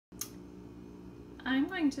I'm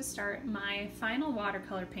going to start my final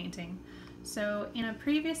watercolor painting. So in a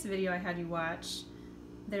previous video I had you watch,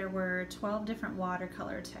 there were 12 different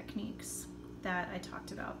watercolor techniques that I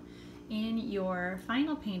talked about. In your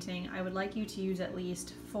final painting, I would like you to use at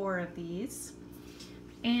least 4 of these.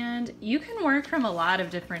 And you can work from a lot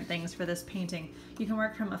of different things for this painting. You can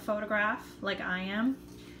work from a photograph, like I am.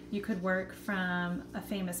 You could work from a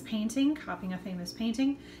famous painting, copying a famous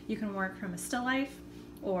painting. You can work from a still life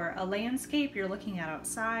or a landscape you're looking at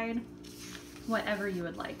outside, whatever you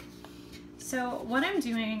would like. So what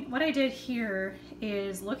I did here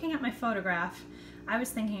is looking at my photograph, I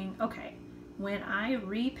was thinking, okay, when I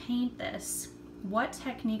repaint this, what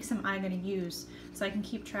techniques am I going to use so I can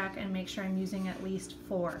keep track and make sure I'm using at least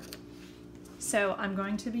 4. So I'm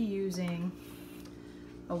going to be using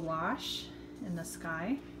a wash in the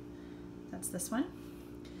sky. That's this one.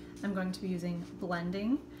 I'm going to be using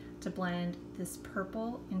blending to blend this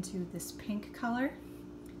purple into this pink color.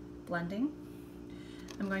 Blending.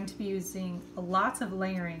 I'm going to be using lots of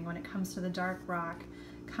layering when it comes to the dark rock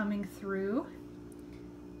coming through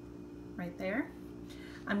right there.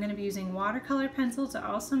 I'm going to be using watercolor pencil to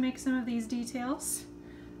also make some of these details.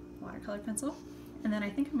 Watercolor pencil. And then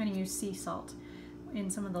I think I'm going to use sea salt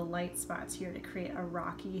in some of the light spots here to create a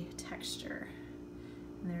rocky texture.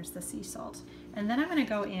 And there's the sea salt. And then I'm going to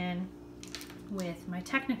go in with my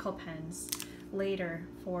technical pens later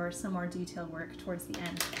for some more detail work towards the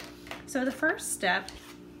end. So the first step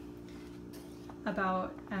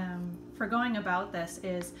for going about this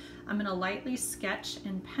is I'm going to lightly sketch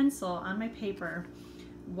in pencil on my paper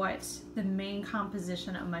what the main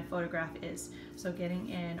composition of my photograph is. So getting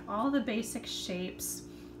in all the basic shapes,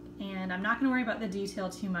 and I'm not going to worry about the detail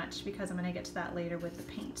too much because I'm going to get to that later with the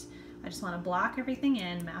paint. I just want to block everything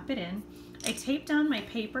in, map it in. I tape down my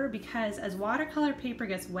paper because as watercolor paper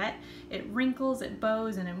gets wet, it wrinkles, it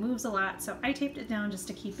bows, and it moves a lot, so I taped it down just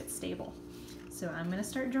to keep it stable. So I'm going to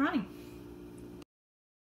start drawing.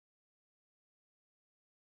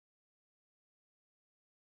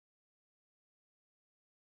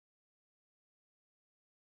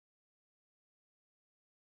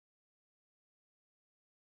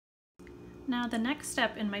 Now the next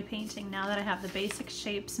step in my painting, now that I have the basic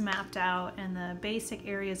shapes mapped out and the basic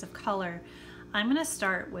areas of color, I'm going to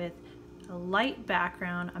start with a light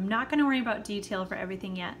background. I'm not going to worry about detail for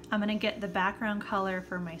everything yet. I'm going to get the background color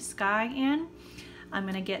for my sky in. I'm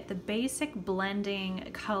going to get the basic blending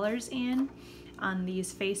colors in on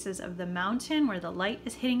these faces of the mountain where the light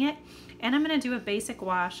is hitting it. And I'm going to do a basic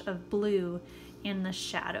wash of blue in the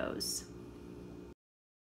shadows.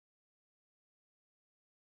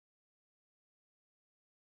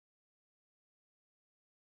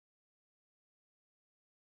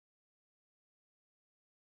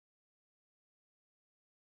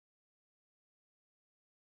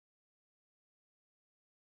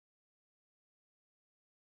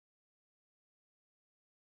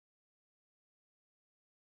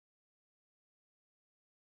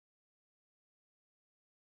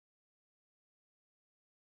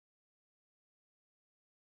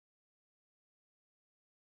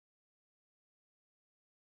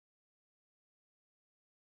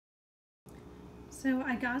 So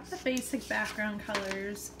I got the basic background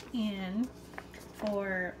colors in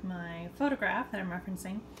for my photograph that I'm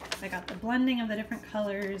referencing. I got the blending of the different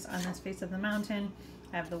colors on this face of the mountain.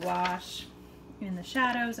 I have the wash in the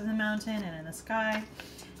shadows of the mountain and in the sky.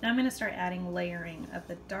 Now I'm going to start adding layering of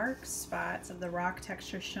the dark spots of the rock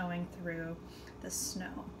texture showing through the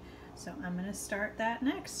snow. So I'm going to start that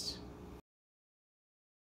next.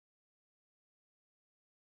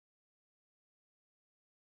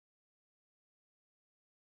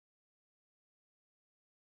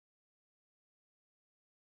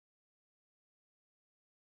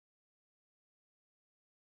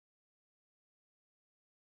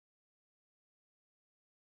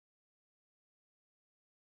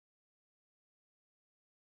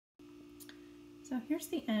 So here's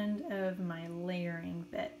the end of my layering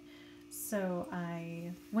bit. So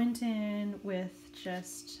I went in with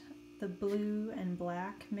just the blue and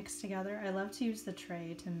black mixed together. I love to use the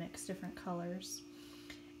tray to mix different colors.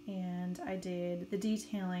 And I did the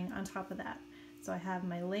detailing on top of that. So I have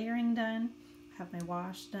my layering done, I have my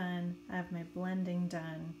wash done, I have my blending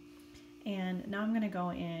done. And now I'm going to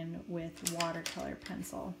go in with watercolor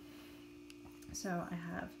pencil. So I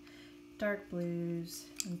have dark blues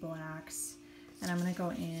and blacks. And I'm going to go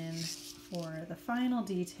in for the final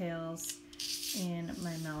details in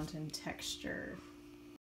my mountain texture.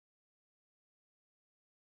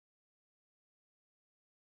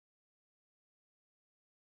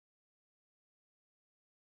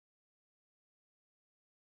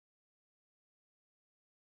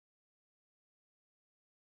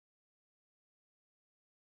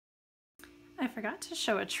 I forgot to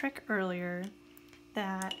show a trick earlier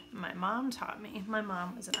that my mom taught me. My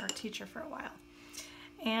mom was an art teacher for a while.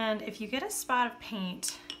 And if you get a spot of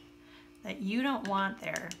paint that you don't want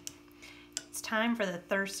there, it's time for the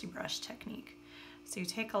thirsty brush technique. So you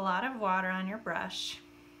take a lot of water on your brush,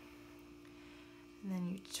 and then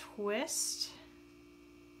you twist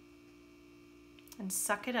and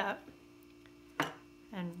suck it up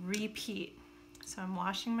and repeat. So I'm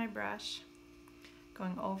washing my brush,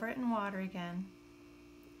 going over it in water again,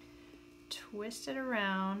 twist it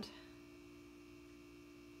around,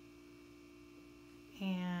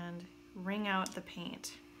 and wring out the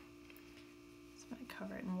paint. So I'm going to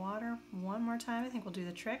cover it in water one more time. I think we'll do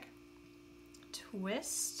the trick.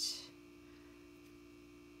 Twist,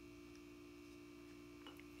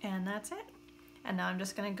 and that's it. And now I'm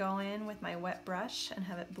just going to go in with my wet brush and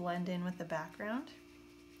have it blend in with the background.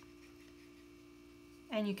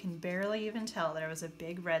 And you can barely even tell there was a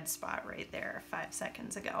big red spot right there 5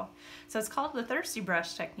 seconds ago. So it's called the thirsty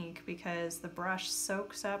brush technique because the brush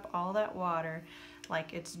soaks up all that water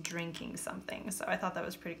like it's drinking something. So I thought that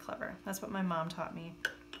was pretty clever. That's what my mom taught me.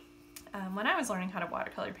 When I was learning how to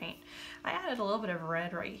watercolor paint, I added a little bit of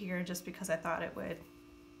red right here just because I thought it would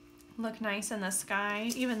look nice in the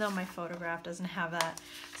sky, even though my photograph doesn't have that.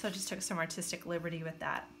 So I just took some artistic liberty with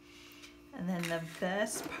that. And then the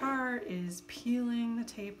best part is peeling the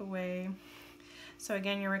tape away. So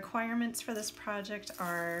again, your requirements for this project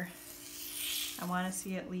are, I want to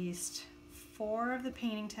see at least 4 of the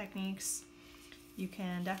painting techniques. You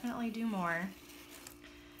can definitely do more.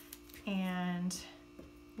 And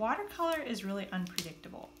watercolor is really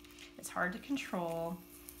unpredictable. It's hard to control.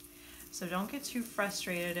 So don't get too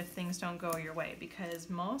frustrated if things don't go your way, because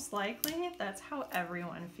most likely that's how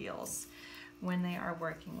everyone feels when they are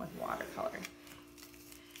working with watercolor.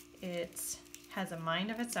 It has a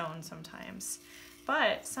mind of its own sometimes,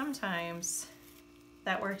 but sometimes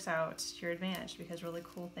that works out to your advantage because really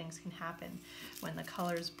cool things can happen when the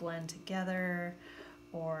colors blend together,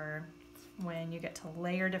 or when you get to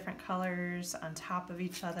layer different colors on top of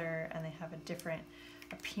each other and they have a different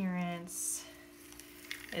appearance.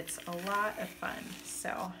 It's a lot of fun.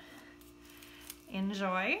 So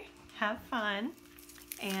enjoy, have fun,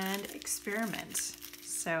 and experiment.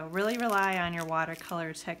 So really rely on your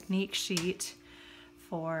watercolor technique sheet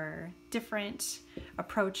for different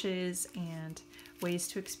approaches and ways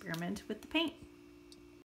to experiment with the paint.